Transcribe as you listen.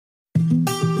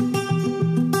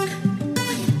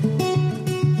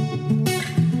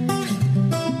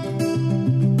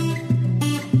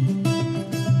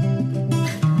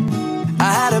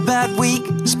that week.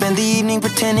 Spent the evening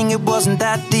pretending it wasn't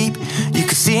that deep. You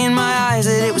could see in my eyes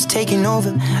that it was taking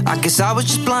over. I guess I was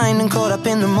just blind and caught up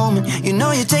in the moment. You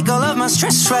know you take all of my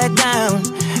stress right down.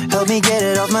 Help me get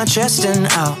it off my chest and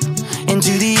out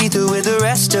into the ether with the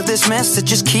rest of this mess that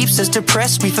just keeps us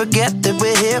depressed. We forget that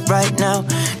we're here right now,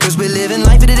 cause we're living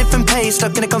life at a different pace,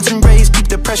 stuck in a constant race. Keep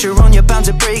the pressure on, you're bound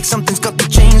to break. Something's got to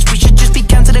change. We should just be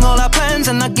cancelling all our plans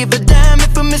and not give a damn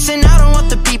if we're missing out on what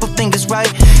the people think is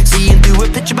right. Seeing through a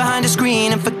picture behind a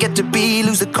screen and forget to be.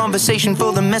 Lose the conversation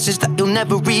for the message that you'll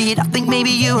never read. I think maybe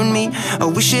you and me, oh,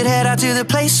 we should head out to the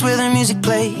place where the music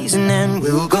plays, and then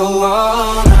we'll go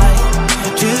all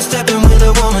night, two-stepping with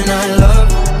a woman I love.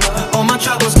 All my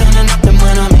troubles standing up, and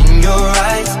when I'm in your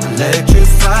eyes,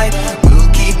 electrified.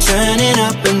 We'll keep turning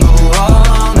up and go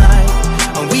all night.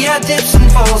 And we had dips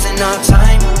and falls in our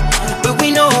time, but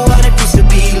we know what it feels to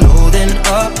be low then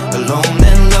up, alone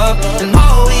then love. And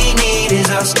all we need is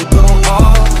us to go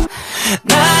all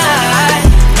night,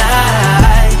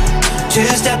 night.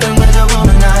 Two-stepping with a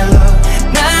woman I love.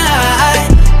 Night,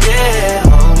 yeah.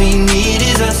 All we need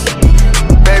is us.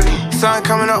 Sun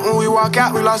coming up when we walk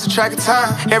out, we lost the track of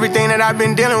time. Everything that I've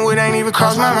been dealing with ain't even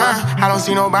crossed my mind. I don't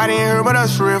see nobody in here but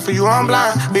us, for real, for you I'm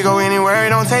blind. We go anywhere,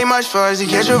 it don't take much for us to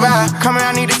catch your vibe. Coming,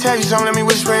 I need to tell you something, let me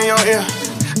whisper in your ear.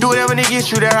 Do whatever to get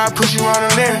you there, I push you on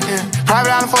the lyric, yeah.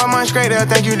 Private island for a month straight, they'll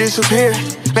think you disappeared.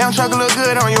 Lamb truck look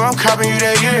good on you, I'm copping you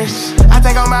that years. I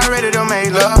think I'm about ready to make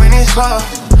love in this club.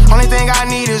 Only thing I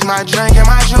need is my drink and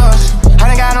my drugs. I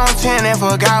done got on 10 and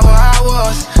forgot where I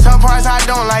was. Some parts I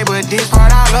don't like, but this part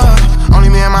I love. Only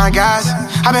me and my guys.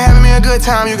 I been having me a good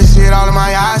time, you can see it all in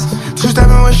my eyes.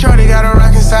 Two-stepping with shorty, got a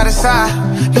rockin' side to side.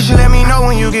 You should let me know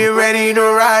when you get ready to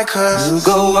ride, cause we'll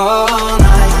go all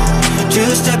night,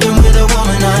 two-stepping with a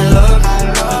woman I love.